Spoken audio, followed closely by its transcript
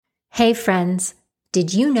Hey friends,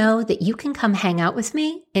 did you know that you can come hang out with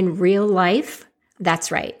me in real life?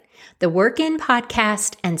 That's right. The Work In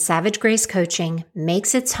podcast and Savage Grace Coaching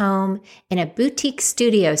makes its home in a boutique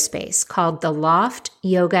studio space called The Loft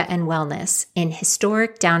Yoga and Wellness in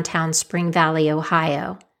historic downtown Spring Valley,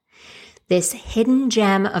 Ohio. This hidden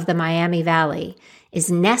gem of the Miami Valley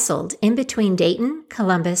is nestled in between Dayton,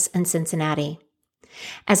 Columbus, and Cincinnati.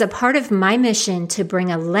 As a part of my mission to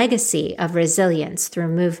bring a legacy of resilience through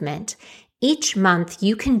movement, each month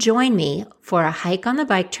you can join me for a hike on the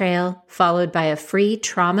bike trail, followed by a free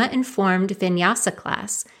trauma-informed vinyasa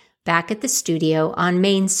class back at the studio on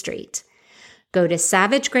Main Street. Go to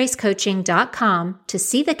savagegracecoaching.com to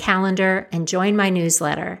see the calendar and join my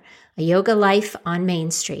newsletter, A Yoga Life on Main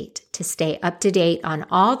Street, to stay up to date on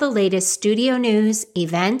all the latest studio news,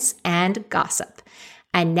 events, and gossip.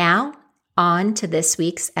 And now, on to this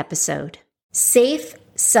week's episode. Safe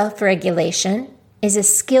self-regulation is a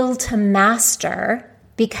skill to master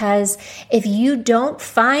because if you don't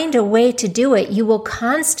find a way to do it, you will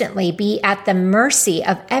constantly be at the mercy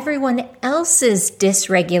of everyone else's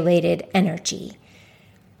dysregulated energy.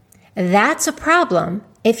 That's a problem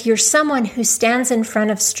if you're someone who stands in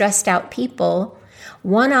front of stressed out people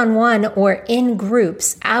one-on-one or in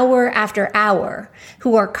groups hour after hour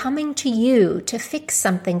who are coming to you to fix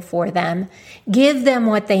something for them, give them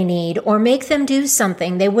what they need, or make them do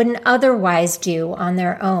something they wouldn't otherwise do on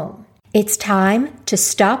their own. It's time to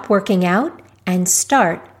stop working out and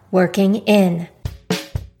start working in.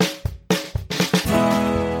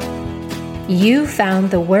 You found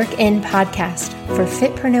the Work In podcast for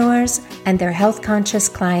fitpreneurs and their health-conscious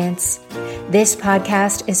clients. This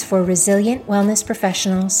podcast is for resilient wellness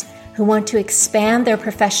professionals who want to expand their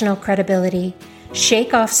professional credibility,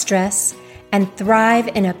 shake off stress, and thrive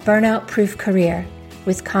in a burnout-proof career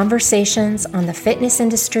with conversations on the fitness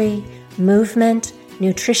industry, movement,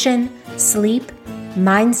 nutrition, sleep,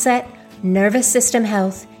 mindset, nervous system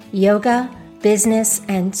health, yoga, business,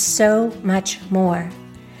 and so much more.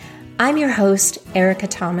 I'm your host, Erica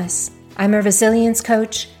Thomas. I'm a resilience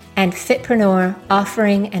coach and fitpreneur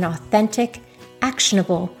offering an authentic,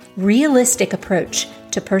 actionable, realistic approach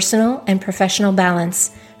to personal and professional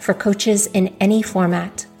balance for coaches in any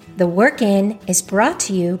format. The Work In is brought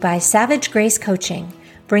to you by Savage Grace Coaching,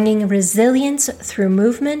 bringing resilience through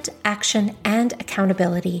movement, action, and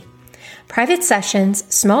accountability. Private sessions,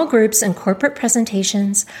 small groups, and corporate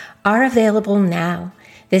presentations are available now.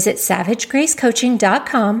 Visit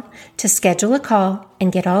savagegracecoaching.com to schedule a call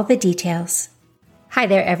and get all the details. Hi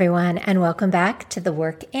there, everyone, and welcome back to The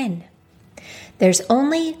Work In. There's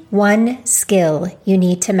only one skill you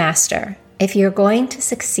need to master if you're going to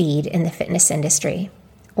succeed in the fitness industry,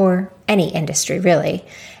 or any industry really,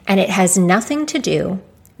 and it has nothing to do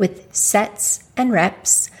with sets and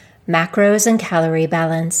reps, macros and calorie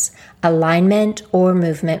balance, alignment, or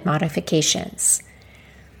movement modifications.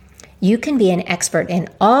 You can be an expert in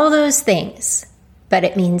all those things, but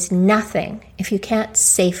it means nothing if you can't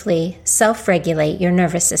safely self-regulate your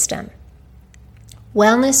nervous system.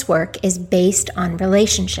 Wellness work is based on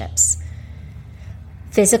relationships.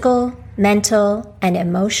 Physical, mental, and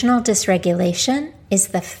emotional dysregulation is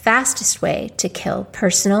the fastest way to kill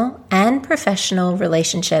personal and professional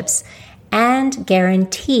relationships and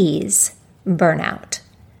guarantees burnout.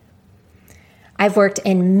 I've worked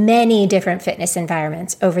in many different fitness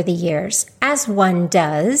environments over the years, as one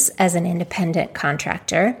does as an independent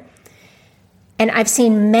contractor. And I've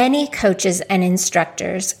seen many coaches and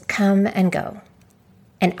instructors come and go.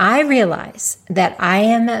 And I realize that I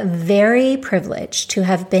am very privileged to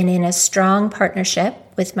have been in a strong partnership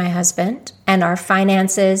with my husband, and our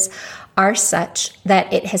finances are such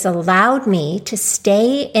that it has allowed me to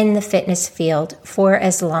stay in the fitness field for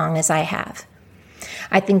as long as I have.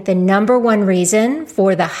 I think the number one reason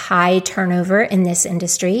for the high turnover in this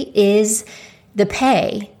industry is the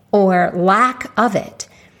pay or lack of it.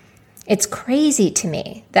 It's crazy to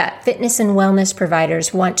me that fitness and wellness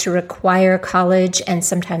providers want to require college and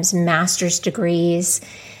sometimes master's degrees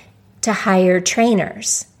to hire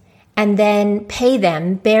trainers and then pay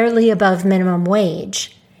them barely above minimum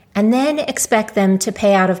wage and then expect them to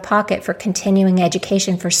pay out of pocket for continuing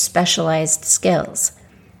education for specialized skills.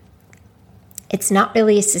 It's not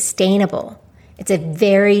really sustainable. It's a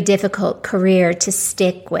very difficult career to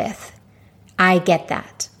stick with. I get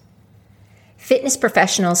that. Fitness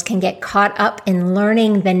professionals can get caught up in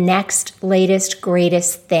learning the next, latest,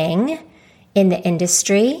 greatest thing in the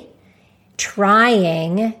industry,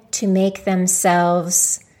 trying to make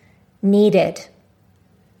themselves needed,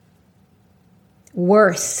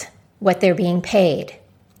 worth what they're being paid.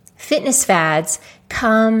 Fitness fads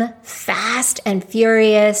come fast and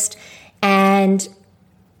furious, and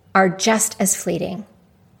are just as fleeting.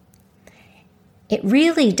 It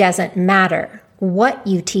really doesn't matter what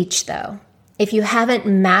you teach, though, if you haven't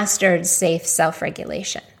mastered safe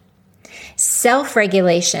self-regulation.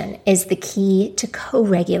 Self-regulation is the key to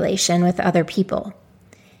co-regulation with other people.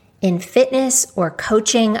 In fitness or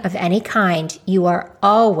coaching of any kind, you are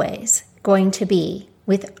always going to be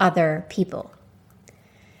with other people.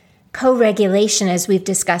 Co-regulation, as we've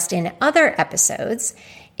discussed in other episodes,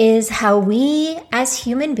 is how we as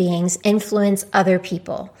human beings influence other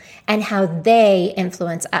people and how they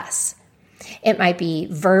influence us. It might be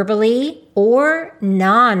verbally or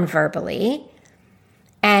non-verbally,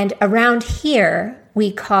 and around here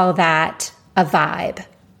we call that a vibe.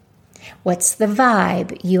 What's the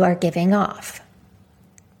vibe you are giving off?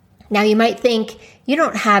 Now you might think you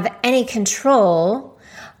don't have any control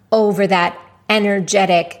over that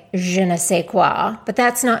energetic je ne sais quoi, but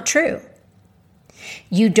that's not true.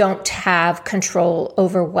 You don't have control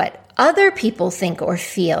over what other people think or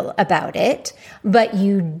feel about it, but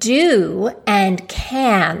you do and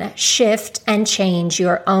can shift and change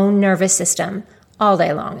your own nervous system all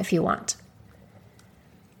day long if you want.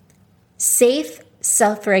 Safe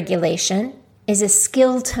self-regulation is a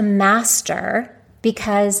skill to master,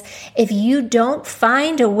 because if you don't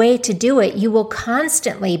find a way to do it, you will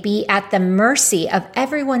constantly be at the mercy of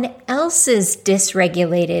everyone else's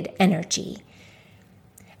dysregulated energy.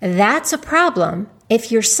 That's a problem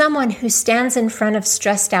if you're someone who stands in front of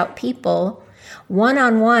stressed out people,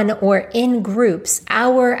 one-on-one or in groups,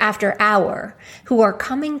 hour after hour, who are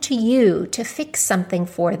coming to you to fix something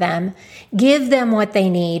for them, give them what they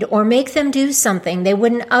need, or make them do something they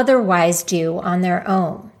wouldn't otherwise do on their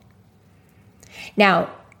own. Now,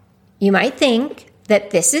 you might think that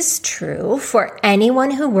this is true for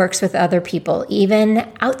anyone who works with other people,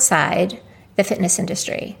 even outside the fitness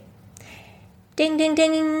industry. Ding, ding,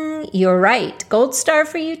 ding. You're right. Gold star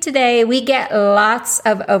for you today. We get lots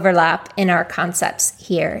of overlap in our concepts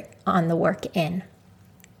here on the Work In.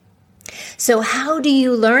 So how do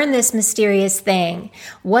you learn this mysterious thing?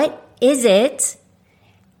 What is it?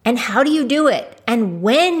 And how do you do it? And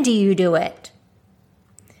when do you do it?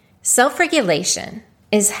 Self-regulation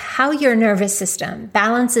is how your nervous system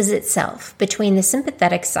balances itself between the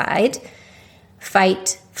sympathetic side,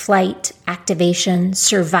 fight, flight, activation,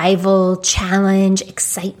 survival, challenge,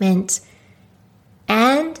 excitement,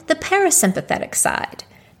 and the parasympathetic side,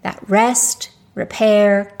 that rest,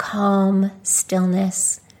 repair, calm,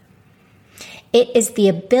 stillness. It is the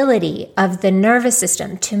ability of the nervous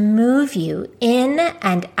system to move you in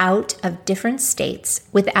and out of different states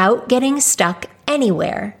without getting stuck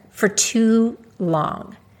anywhere for too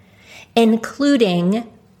long, including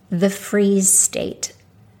the freeze state,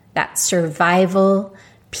 that survival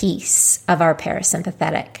piece of our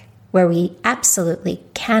parasympathetic, where we absolutely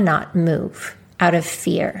cannot move out of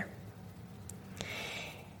fear.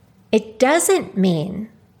 It doesn't mean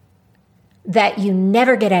that you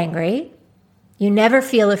never get angry, you never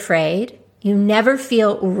feel afraid, you never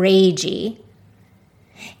feel ragey.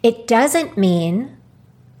 It doesn't mean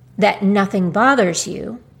that nothing bothers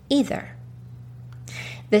you either.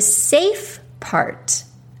 The safe part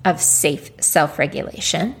of safe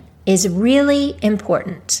self-regulation is really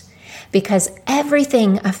important because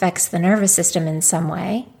everything affects the nervous system in some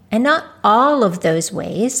way, and not all of those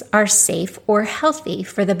ways are safe or healthy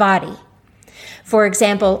for the body. For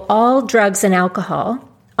example, all drugs and alcohol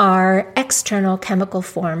are external chemical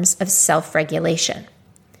forms of self-regulation.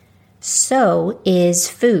 So is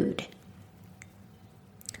food.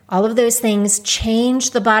 All of those things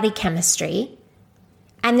change the body chemistry,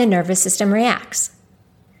 and the nervous system reacts.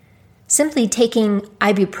 Simply taking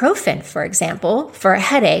ibuprofen, for example, for a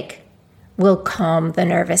headache will calm the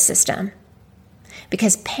nervous system,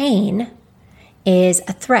 because pain is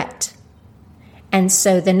a threat, and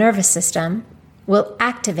so the nervous system will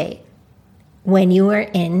activate when you are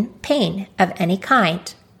in pain of any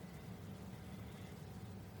kind.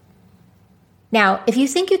 Now, if you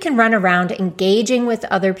think you can run around engaging with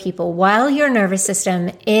other people while your nervous system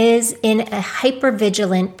is in a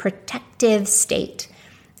hypervigilant protective state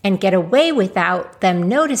and get away without them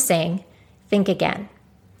noticing, think again.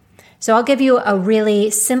 So I'll give you a really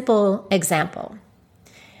simple example.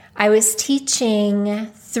 I was teaching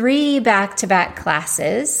 3 back-to-back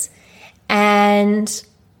classes, and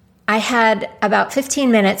I had about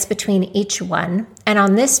 15 minutes between each one, and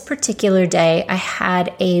on this particular day, I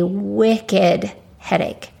had a wicked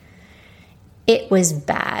headache. It was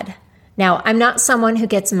bad. Now, I'm not someone who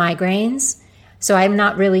gets migraines, so I'm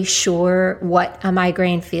not really sure what a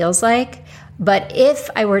migraine feels like, but if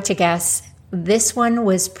I were to guess, this one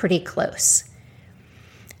was pretty close.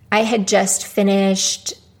 I had just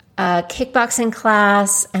finished a kickboxing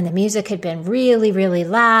class and the music had been really, really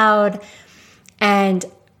loud. And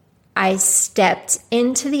I stepped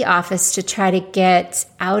into the office to try to get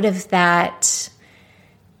out of that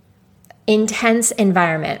intense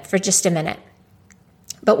environment for just a minute.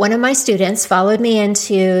 But one of my students followed me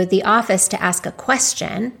into the office to ask a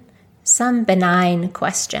question, some benign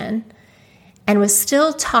question, and was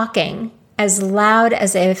still talking as loud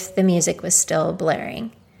as if the music was still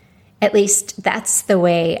blaring. At least that's the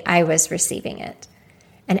way I was receiving it.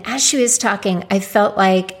 And as she was talking, I felt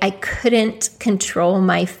like I couldn't control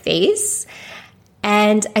my face,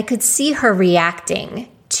 and I could see her reacting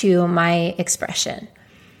to my expression.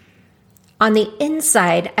 On the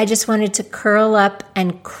inside, I just wanted to curl up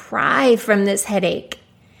and cry from this headache.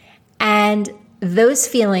 And those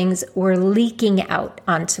feelings were leaking out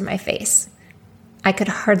onto my face. I could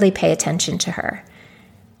hardly pay attention to her.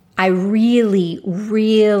 I really,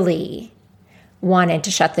 really wanted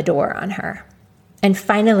to shut the door on her. And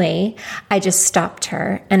finally, I just stopped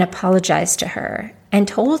her and apologized to her and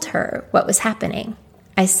told her what was happening.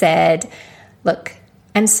 I said, "Look,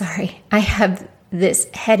 I'm sorry. I have this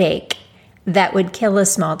headache that would kill a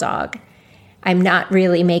small dog. I'm not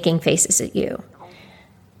really making faces at you.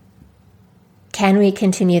 Can we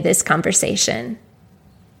continue this conversation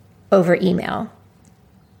over email?"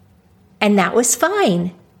 And that was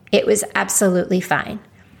fine. It was absolutely fine.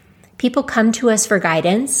 People come to us for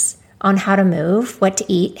guidance on how to move, what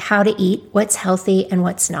to eat, how to eat, what's healthy and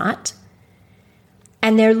what's not.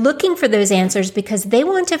 And they're looking for those answers because they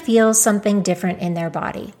want to feel something different in their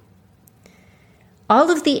body. All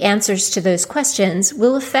of the answers to those questions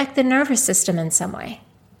will affect the nervous system in some way.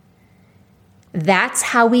 That's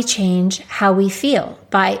how we change how we feel,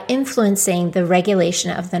 by influencing the regulation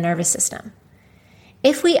of the nervous system.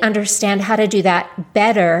 If we understand how to do that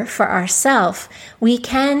better for ourselves, we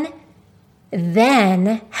can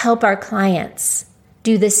then help our clients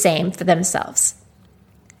do the same for themselves.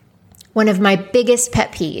 One of my biggest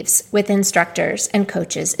pet peeves with instructors and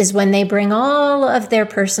coaches is when they bring all of their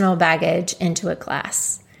personal baggage into a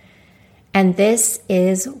class. And this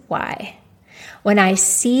is why. When I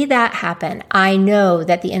see that happen, I know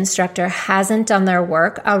that the instructor hasn't done their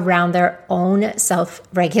work around their own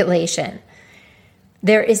self-regulation.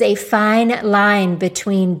 There is a fine line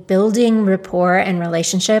between building rapport and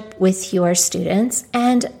relationship with your students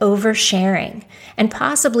and oversharing, and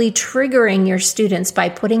possibly triggering your students by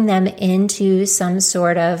putting them into some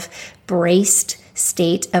sort of braced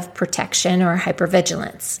state of protection or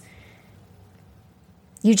hypervigilance.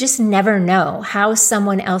 You just never know how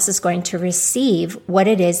someone else is going to receive what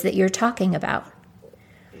it is that you're talking about.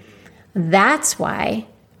 That's why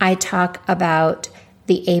I talk about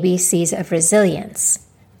the ABCs of resilience,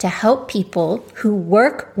 to help people who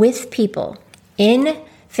work with people in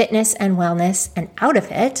fitness and wellness and out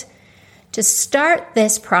of it to start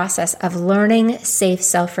this process of learning safe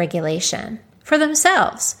self-regulation for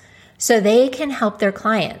themselves so they can help their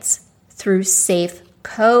clients through safe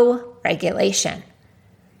co-regulation.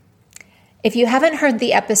 If you haven't heard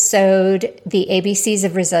the episode, The ABCs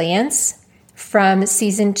of Resilience, from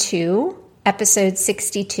season 2, episode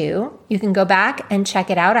 62, you can go back and check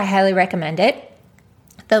it out. I highly recommend it.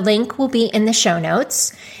 The link will be in the show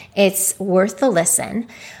notes. It's worth the listen,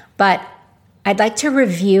 but I'd like to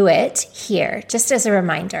review it here just as a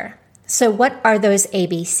reminder. So what are those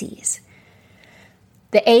ABCs?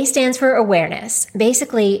 The A stands for awareness,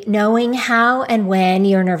 basically knowing how and when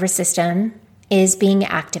your nervous system is being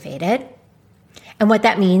activated and what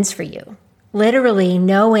that means for you. Literally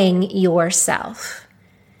knowing yourself,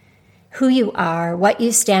 who you are, what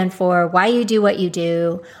you stand for, why you do what you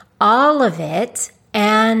do, all of it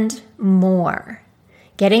and more.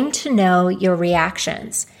 Getting to know your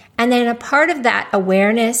reactions. And then a part of that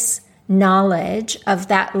awareness, knowledge of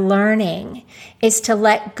that learning is to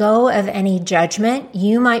let go of any judgment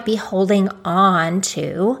you might be holding on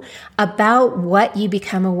to about what you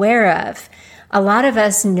become aware of. A lot of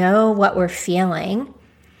us know what we're feeling,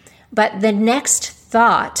 but the next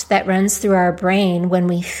thought that runs through our brain when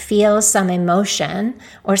we feel some emotion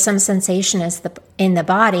or some sensation in the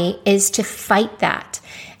body is to fight that,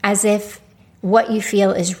 as if what you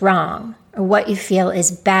feel is wrong or what you feel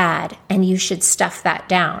is bad and you should stuff that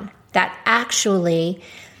down. That actually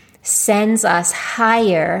sends us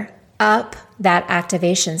higher up that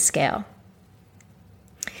activation scale.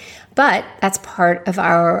 But that's part of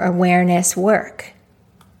our awareness work.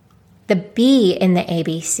 The B in the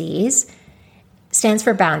ABCs stands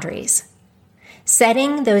for boundaries.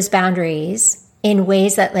 Setting those boundaries in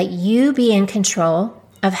ways that let you be in control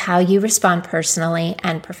of how you respond personally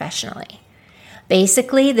and professionally.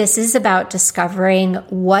 Basically, this is about discovering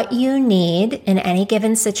what you need in any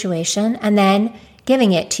given situation and then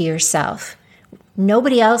giving it to yourself.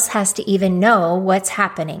 Nobody else has to even know what's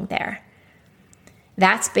happening there.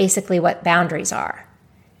 That's basically what boundaries are.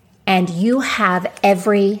 And you have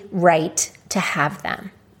every right to have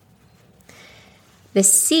them. The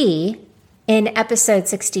C, in episode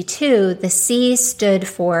 62, the C stood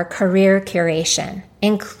for career curation,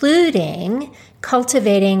 including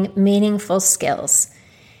cultivating meaningful skills.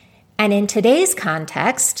 And in today's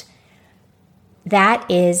context, that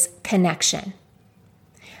is connection.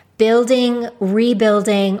 Building,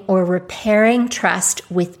 rebuilding, or repairing trust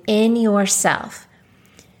within yourself,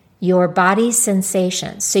 your body's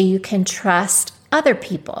sensations, so you can trust other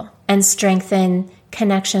people and strengthen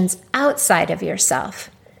connections outside of yourself.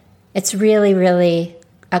 It's really, really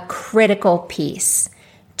a critical piece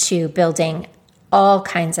to building all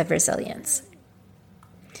kinds of resilience.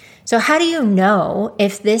 So how do you know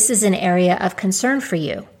if this is an area of concern for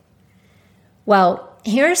you? Well,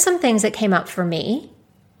 here are some things that came up for me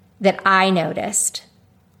that I noticed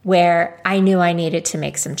where I knew I needed to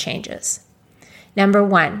make some changes. Number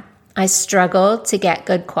one, I struggled to get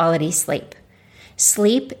good quality sleep.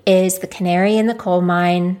 Sleep is the canary in the coal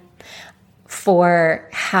mine for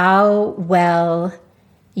how well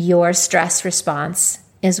your stress response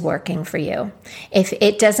is working for you. If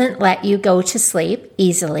it doesn't let you go to sleep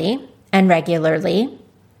easily and regularly,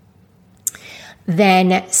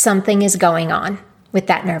 then something is going on with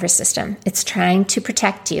that nervous system. It's trying to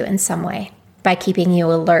protect you in some way by keeping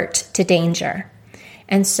you alert to danger.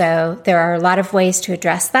 And so there are a lot of ways to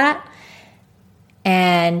address that.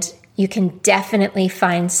 And you can definitely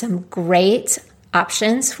find some great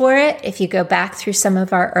options for it if you go back through some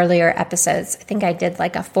of our earlier episodes. I think I did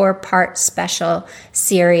like a 4-part special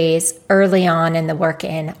series early on in the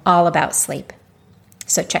Work-In all about sleep.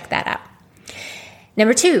 So check that out.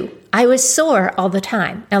 Number 2, I was sore all the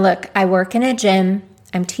time. Now look, I work in a gym.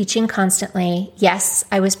 I'm teaching constantly. Yes,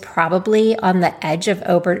 I was probably on the edge of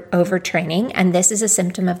overtraining, and this is a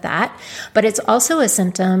symptom of that. But it's also a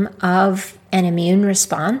symptom of an immune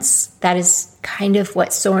response. That is kind of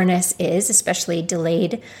what soreness is, especially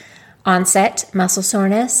delayed onset muscle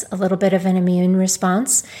soreness, a little bit of an immune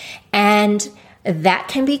response. And that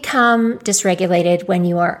can become dysregulated when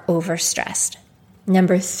you are overstressed.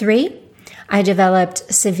 Number 3, I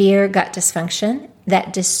developed severe gut dysfunction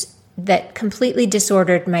that completely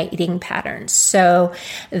disordered my eating patterns. So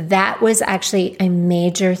that was actually a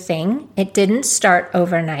major thing. It didn't start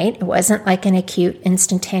overnight. It wasn't like an acute,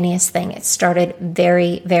 instantaneous thing. It started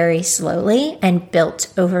very, very slowly and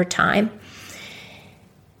built over time.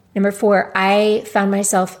 Number 4, I found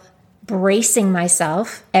myself bracing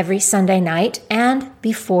myself every Sunday night and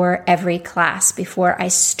before every class, before I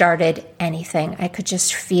started anything. I could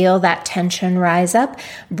just feel that tension rise up,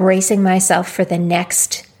 bracing myself for the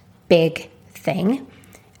next big thing.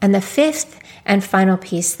 And the 5th and final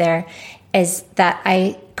piece there is that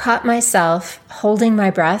I caught myself holding my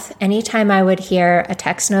breath anytime I would hear a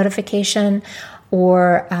text notification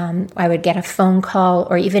or I would get a phone call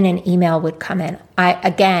or even an email would come in.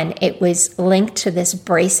 It was linked to this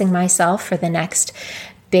bracing myself for the next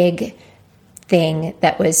big thing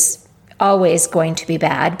that was always going to be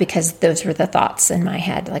bad, because those were the thoughts in my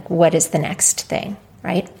head, like, what is the next thing,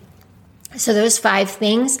 right? So those 5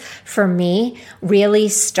 things for me really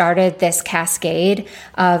started this cascade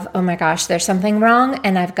of, oh my gosh, there's something wrong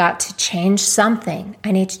and I've got to change something.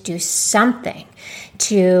 I need to do something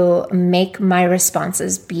to make my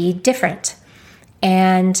responses be different.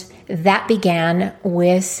 And that began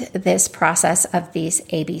with this process of these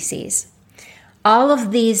ABCs. All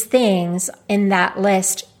of these things in that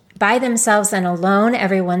list by themselves and alone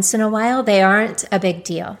every once in a while, they aren't a big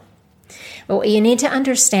deal. But what you need to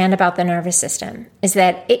understand about the nervous system is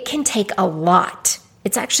that it can take a lot.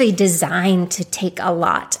 It's actually designed to take a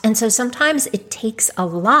lot. And so sometimes it takes a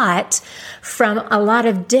lot from a lot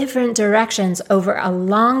of different directions over a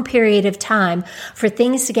long period of time for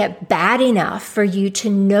things to get bad enough for you to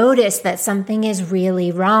notice that something is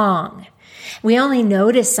really wrong. We only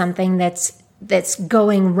notice something that's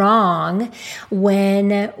going wrong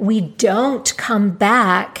when we don't come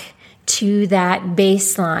back to that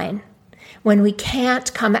baseline, when we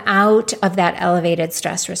can't come out of that elevated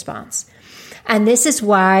stress response. And this is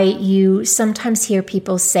why you sometimes hear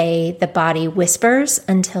people say the body whispers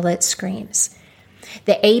until it screams.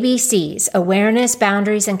 The ABCs, awareness,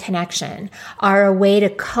 boundaries, and connection, are a way to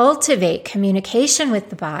cultivate communication with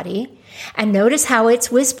the body and notice how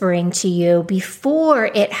it's whispering to you before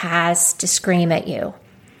it has to scream at you.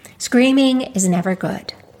 Screaming is never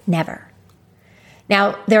good. Never.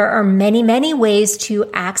 Now, there are many, many ways to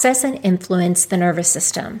access and influence the nervous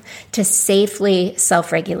system to safely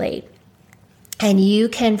self-regulate. And you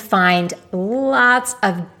can find lots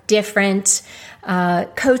of different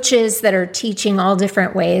coaches that are teaching all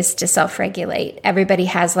different ways to self-regulate. Everybody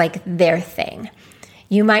has like their thing.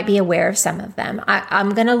 You might be aware of some of them. I'm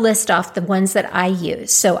going to list off the ones that I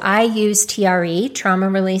use. So I use TRE, trauma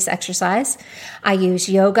release exercise. I use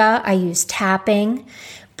yoga. I use tapping,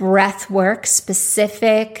 breath work,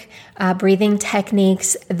 specific breathing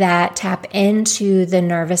techniques that tap into the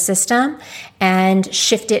nervous system and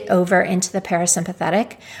shift it over into the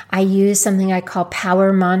parasympathetic. I use something I call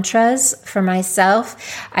power mantras for myself.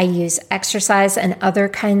 I use exercise and other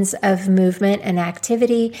kinds of movement and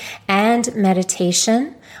activity and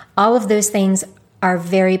meditation. All of those things are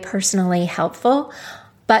very personally helpful.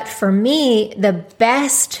 But for me, the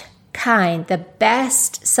best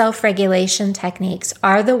self-regulation techniques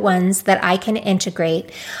are the ones that I can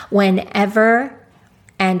integrate whenever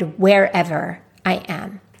and wherever I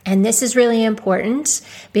am. And this is really important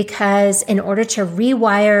because in order to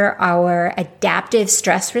rewire our adaptive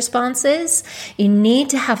stress responses, you need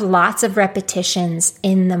to have lots of repetitions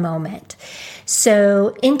in the moment.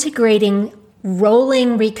 So integrating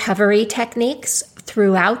rolling recovery techniques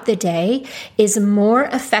throughout the day is more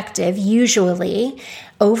effective usually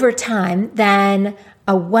over time than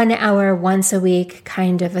a 1 hour, once a week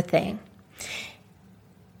kind of a thing.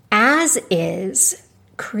 As is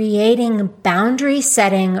creating boundary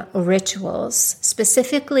setting rituals,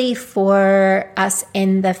 specifically for us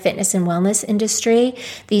in the fitness and wellness industry,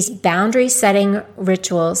 these boundary setting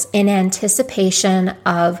rituals in anticipation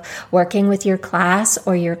of working with your class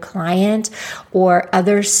or your client or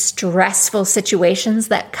other stressful situations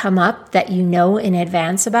that come up that you know in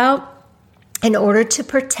advance about, in order to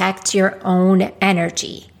protect your own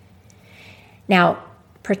energy. Now,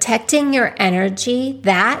 protecting your energy,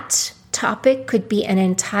 that topic could be an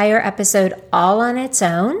entire episode all on its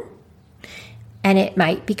own, and it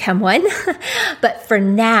might become one. But for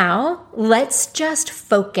now, let's just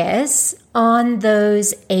focus on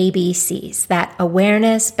those ABCs, that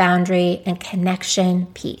awareness, boundary, and connection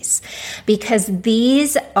piece, because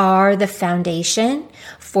these are the foundation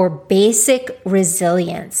for basic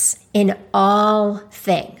resilience in all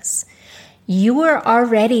things. You are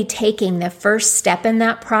already taking the first step in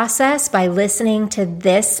that process by listening to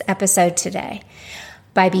this episode today,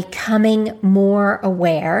 by becoming more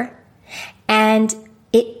aware. And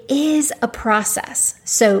it is a process.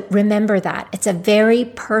 So remember that. It's a very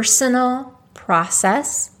personal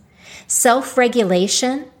process.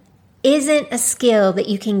 Self-regulation isn't a skill that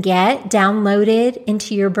you can get downloaded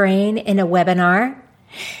into your brain in a webinar.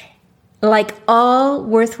 Like all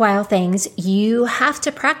worthwhile things, you have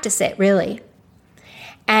to practice it, really.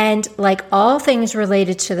 And like all things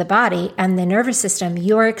related to the body and the nervous system,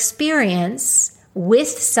 your experience with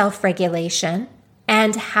self-regulation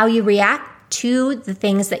and how you react to the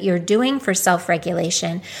things that you're doing for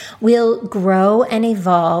self-regulation will grow and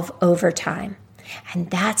evolve over time.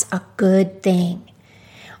 And that's a good thing.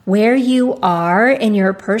 Where you are in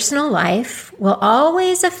your personal life will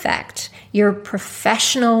always affect your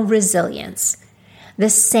professional resilience. The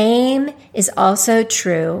same is also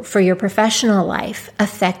true for your professional life,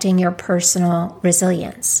 affecting your personal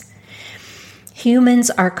resilience. Humans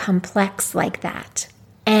are complex like that.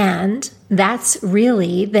 And that's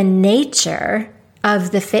really the nature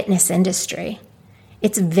of the fitness industry.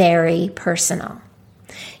 It's very personal.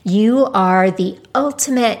 You are the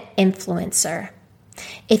ultimate influencer.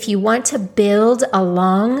 If you want to build a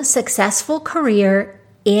long, successful career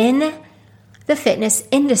in the fitness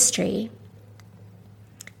industry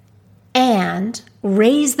and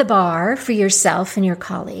raise the bar for yourself and your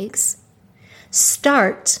colleagues,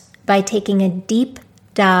 start by taking a deep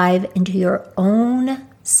dive into your own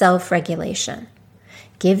self-regulation.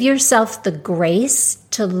 Give yourself the grace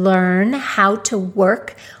to learn how to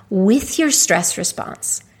work with your stress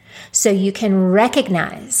response so you can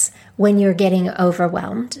recognize when you're getting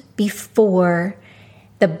overwhelmed before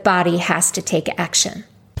the body has to take action.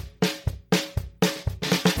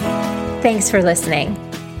 Thanks for listening.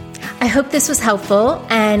 I hope this was helpful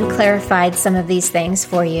and clarified some of these things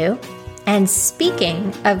for you. And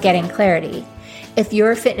speaking of getting clarity, if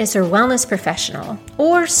you're a fitness or wellness professional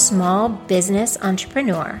or small business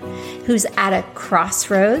entrepreneur who's at a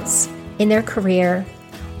crossroads in their career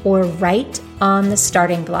or right on the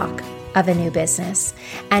starting block of a new business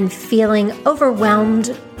and feeling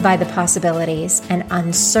overwhelmed by the possibilities and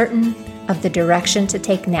uncertain of the direction to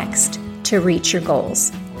take next to reach your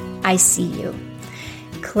goals, I see you.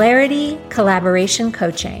 Clarity Collaboration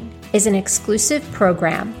Coaching is an exclusive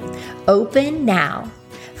program open now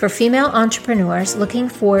for female entrepreneurs looking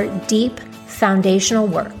for deep foundational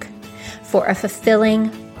work for a fulfilling,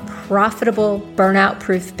 profitable,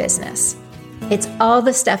 burnout-proof business. It's all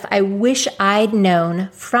the stuff I wish I'd known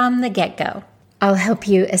from the get-go. I'll help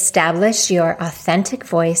you establish your authentic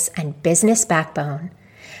voice and business backbone,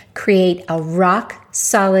 create a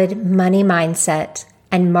rock-solid money mindset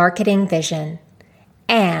and marketing vision,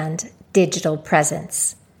 and digital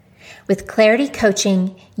presence. With Clarity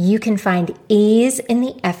Coaching, you can find ease in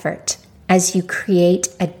the effort as you create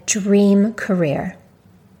a dream career.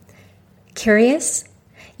 Curious?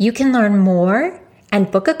 You can learn more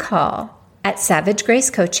and book a call at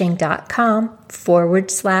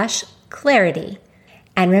savagegracecoaching.com/clarity.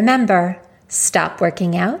 And remember, stop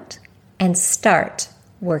working out and start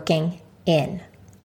working in.